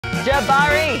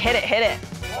Jabari, hit it, hit it.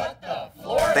 What the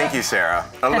Florida? Thank you, Sarah.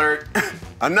 Alert.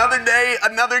 Another day,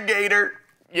 another gator.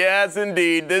 Yes,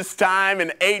 indeed. This time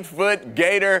an 8-foot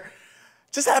gator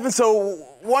just happened to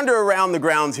wander around the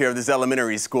grounds here of this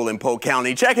elementary school in Polk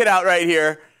County. Check it out right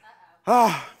here.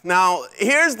 Now,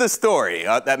 here's the story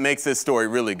that makes this story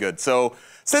really good. So,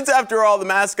 since after all, the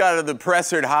mascot of the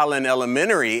Spessard Holland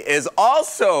Elementary is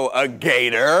also a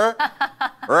gator,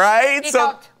 right? He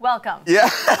felt welcome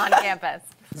on campus.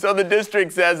 So the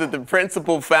district says that the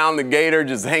principal found the gator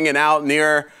just hanging out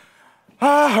near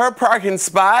her parking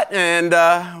spot,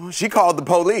 and she called the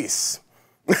police.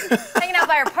 Hanging out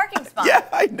by her parking spot. Yeah,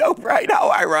 I know, right?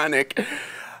 How ironic.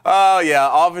 Oh, yeah,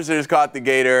 officers caught the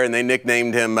gator, and they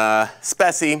nicknamed him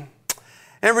Spessy,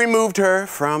 and removed her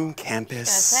from campus. I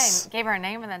was gonna say, gave her a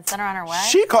name and then sent her on her way.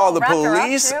 She called the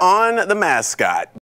police on the mascot.